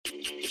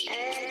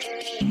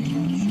Envious,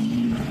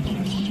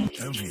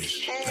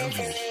 envious,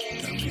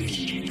 envious.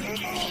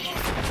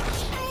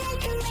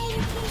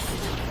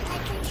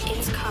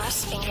 It's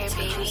cross finger,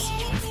 baby.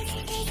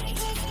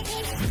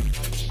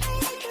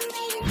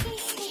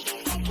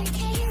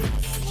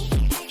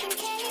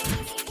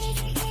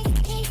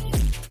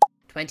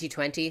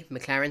 2020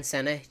 McLaren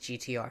Senna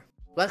GTR.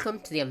 Welcome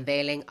to the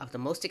unveiling of the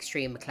most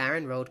extreme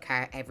McLaren road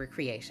car ever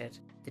created,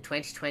 the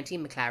 2020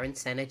 McLaren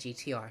Senna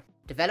GTR.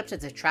 Developed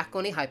as a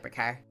track-only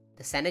hypercar,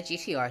 the Senna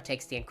GTR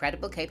takes the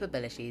incredible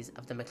capabilities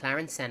of the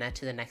McLaren Senna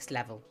to the next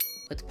level.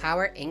 With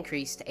power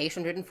increased to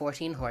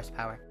 814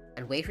 horsepower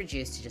and weight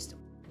reduced to just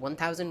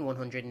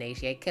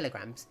 1,188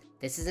 kilograms,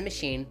 this is a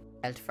machine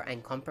built for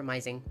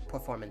uncompromising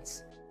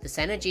performance. The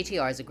Senna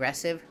GTR's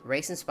aggressive,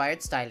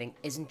 race-inspired styling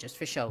isn't just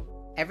for show.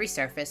 Every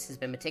surface has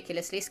been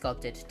meticulously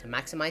sculpted to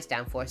maximize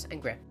downforce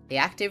and grip. The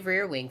active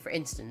rear wing, for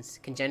instance,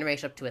 can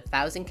generate up to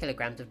 1,000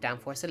 kilograms of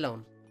downforce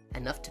alone,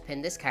 enough to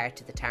pin this car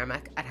to the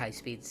tarmac at high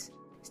speeds.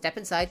 Step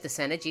inside the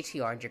Senna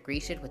GTR and you're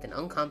greeted with an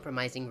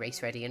uncompromising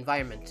race-ready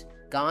environment.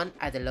 Gone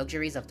are the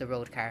luxuries of the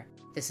road car.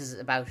 This is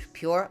about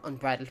pure,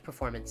 unbridled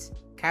performance.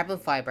 Carbon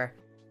fibre,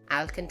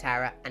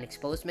 Alcantara and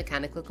exposed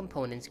mechanical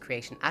components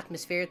create an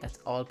atmosphere that's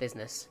all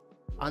business.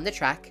 On the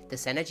track, the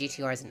Senna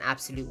GTR is an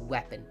absolute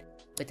weapon.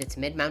 With its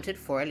mid-mounted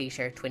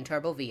 4-litre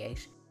twin-turbo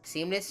V8,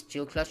 seamless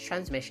dual-clutch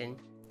transmission,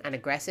 and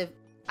aggressive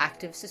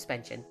active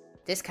suspension,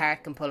 this car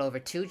can pull over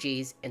 2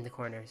 Gs in the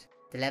corners.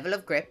 The level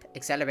of grip,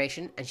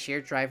 acceleration, and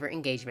sheer driver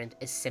engagement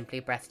is simply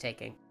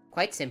breathtaking.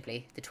 Quite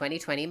simply, the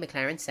 2020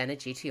 McLaren Senna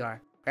GTR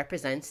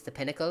represents the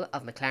pinnacle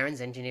of McLaren's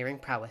engineering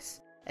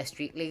prowess, a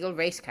street-legal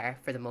race car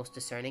for the most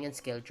discerning and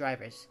skilled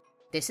drivers.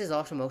 This is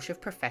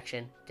automotive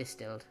perfection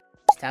distilled.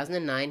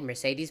 2009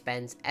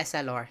 Mercedes-Benz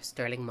SLR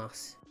Stirling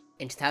Moss.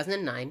 In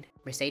 2009,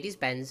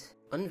 Mercedes-Benz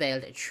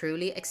unveiled a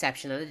truly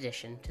exceptional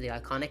addition to the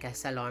iconic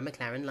SLR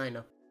McLaren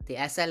lineup, the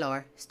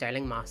SLR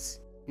Stirling Moss.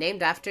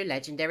 Named after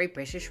legendary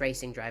British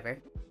racing driver,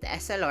 the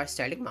SLR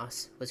Stirling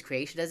Moss was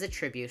created as a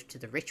tribute to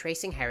the rich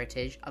racing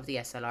heritage of the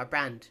SLR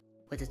brand.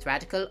 With its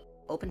radical,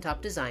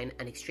 open-top design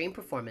and extreme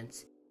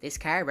performance, this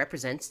car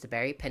represents the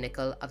very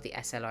pinnacle of the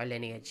SLR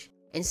lineage.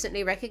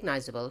 Instantly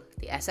recognisable,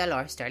 the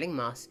SLR Stirling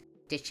Moss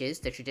ditches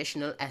the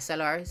traditional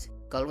SLR's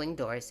gull-wing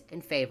doors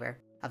in favour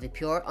of a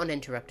pure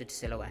uninterrupted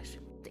silhouette.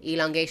 The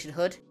elongated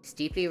hood,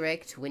 steeply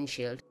rigged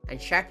windshield,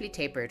 and sharply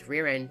tapered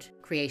rear end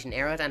create an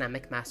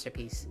aerodynamic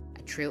masterpiece,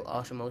 a true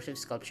automotive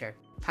sculpture.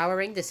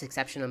 Powering this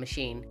exceptional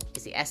machine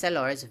is the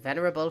SLR's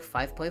venerable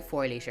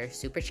 5.4-litre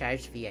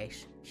supercharged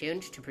V8,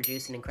 tuned to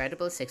produce an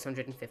incredible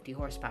 650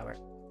 horsepower.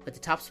 With a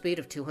top speed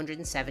of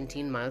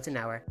 217 miles an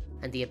hour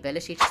and the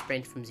ability to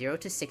sprint from 0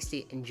 to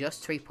 60 in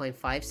just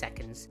 3.5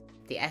 seconds,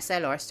 the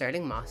SLR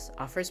Stirling Moss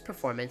offers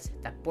performance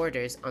that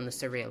borders on the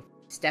surreal.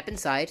 Step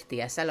inside the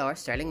SLR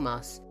Stirling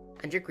Moss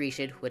and you're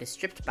greeted with a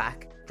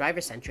stripped-back,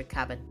 driver-centric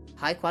cabin.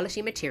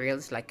 High-quality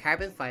materials like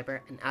carbon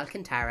fibre and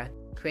Alcantara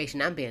create an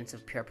ambience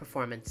of pure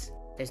performance.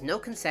 There's no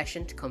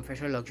concession to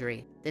comfort or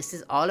luxury. This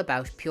is all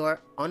about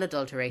pure,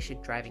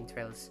 unadulterated driving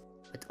thrills.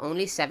 With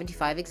only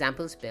 75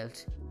 examples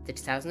built, the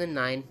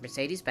 2009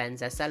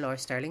 Mercedes-Benz SLR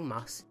Stirling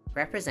Moss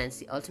represents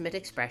the ultimate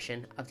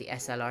expression of the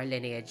SLR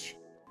lineage.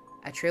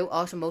 A true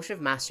automotive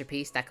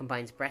masterpiece that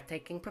combines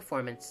breathtaking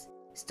performance,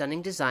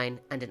 stunning design,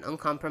 and an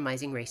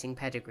uncompromising racing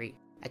pedigree.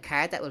 A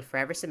car that will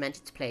forever cement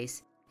its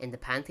place in the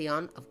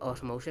pantheon of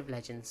automotive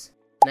legends.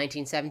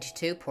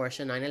 1972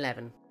 Porsche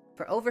 911.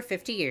 For over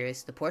 50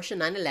 years, the Porsche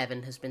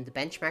 911 has been the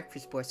benchmark for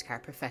sports car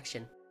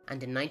perfection,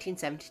 and in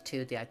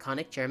 1972 the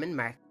iconic German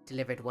marque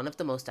delivered one of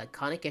the most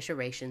iconic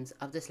iterations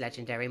of this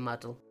legendary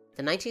model.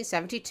 The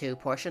 1972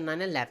 Porsche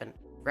 911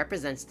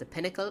 represents the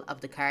pinnacle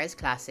of the car's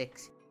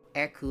classics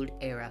air-cooled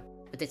era.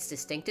 With its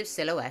distinctive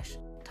silhouette,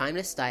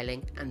 timeless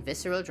styling, and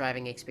visceral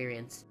driving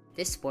experience,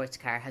 this sports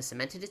car has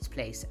cemented its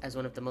place as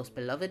one of the most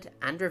beloved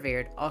and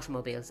revered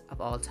automobiles of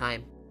all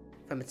time.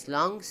 From its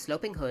long,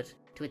 sloping hood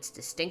to its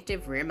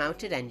distinctive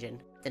rear-mounted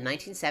engine, the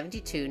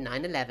 1972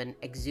 911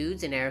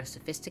 exudes an air of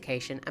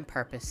sophistication and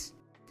purpose.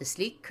 The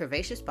sleek,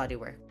 curvaceous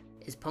bodywork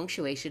is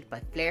punctuated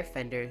by flare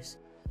fenders,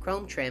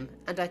 chrome trim,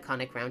 and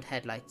iconic round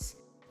headlights,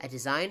 a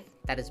design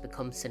that has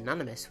become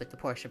synonymous with the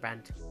Porsche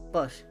brand.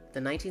 But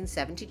the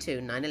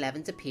 1972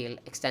 911's appeal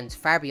extends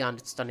far beyond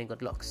its stunning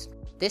good looks.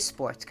 This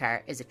sports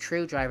car is a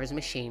true driver's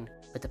machine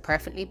with a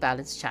perfectly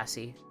balanced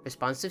chassis,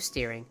 responsive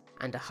steering,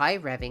 and a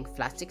high-revving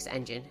flat-six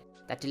engine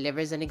that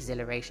delivers an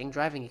exhilarating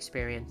driving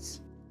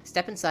experience.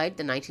 Step inside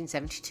the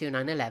 1972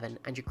 911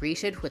 and you're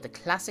greeted with a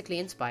classically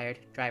inspired,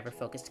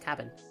 driver-focused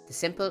cabin. The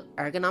simple,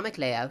 ergonomic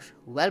layout,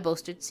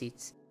 well-bolstered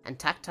seats, and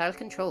tactile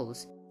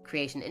controls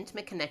create an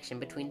intimate connection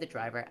between the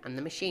driver and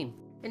the machine.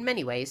 In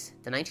many ways,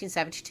 the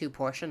 1972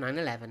 Porsche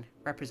 911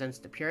 represents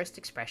the purest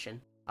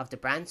expression of the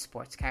brand's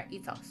sports car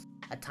ethos,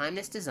 a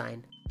timeless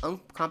design,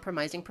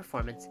 uncompromising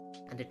performance,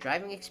 and a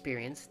driving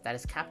experience that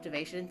has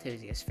captivated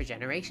enthusiasts for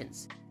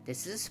generations.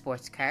 This is a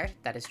sports car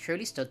that has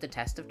truly stood the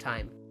test of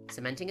time,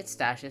 cementing its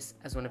status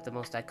as one of the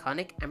most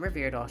iconic and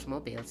revered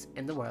automobiles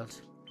in the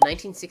world.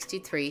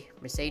 1963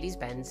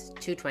 Mercedes-Benz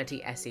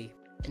 220 SE.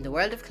 In the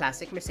world of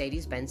classic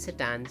Mercedes-Benz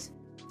sedans,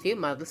 few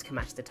models can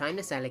match the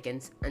timeless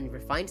elegance and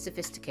refined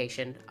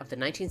sophistication of the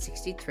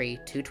 1963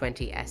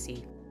 220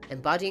 SE.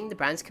 Embodying the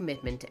brand's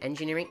commitment to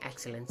engineering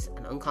excellence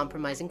and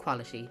uncompromising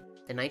quality,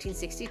 the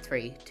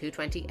 1963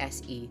 220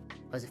 SE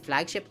was a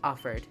flagship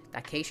offered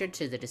that catered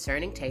to the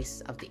discerning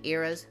tastes of the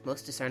era's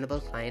most discernible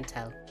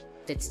clientele.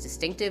 With its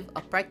distinctive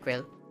upright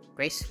grille,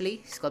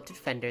 gracefully sculpted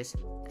fenders,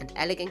 and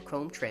elegant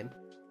chrome trim,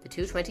 the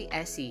 220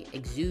 SE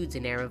exudes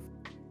an air of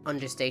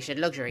understated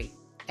luxury.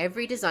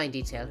 Every design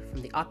detail,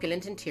 from the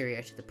opulent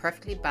interior to the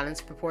perfectly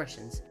balanced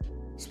proportions,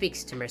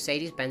 speaks to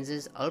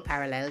Mercedes-Benz's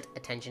unparalleled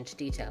attention to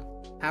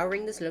detail.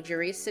 Powering this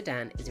luxurious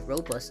sedan is a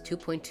robust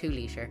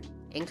 2.2-litre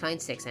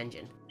incline-six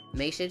engine,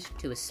 mated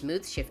to a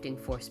smooth shifting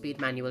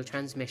 4-speed manual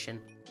transmission.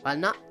 While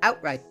not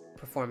outright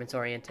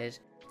performance-oriented,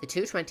 the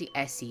 220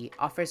 SE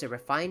offers a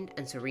refined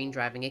and serene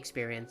driving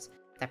experience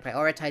that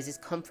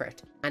prioritizes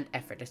comfort and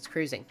effortless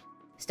cruising.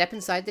 Step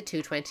inside the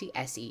 220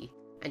 SE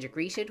and you're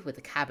greeted with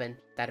a cabin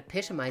that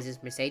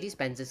epitomizes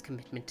Mercedes-Benz's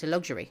commitment to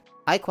luxury.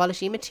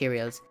 High-quality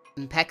materials,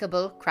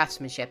 impeccable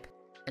craftsmanship,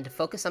 and a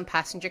focus on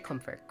passenger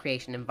comfort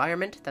create an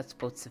environment that's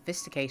both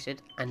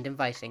sophisticated and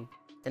inviting.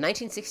 The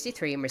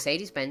 1963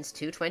 Mercedes-Benz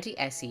 220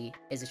 SE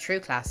is a true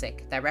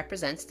classic that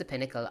represents the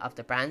pinnacle of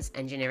the brand's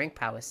engineering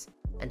prowess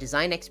and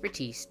design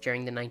expertise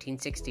during the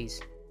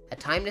 1960s. A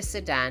timeless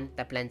sedan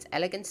that blends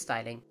elegant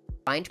styling,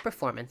 refined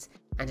performance,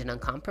 and an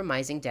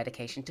uncompromising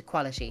dedication to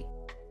quality.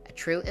 A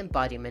true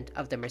embodiment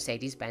of the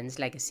Mercedes-Benz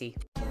legacy.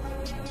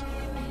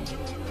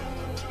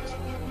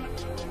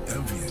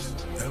 Envious,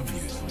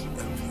 envious,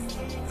 envious.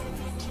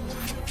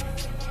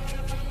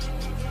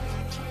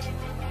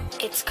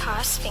 It's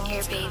cross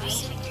finger, baby.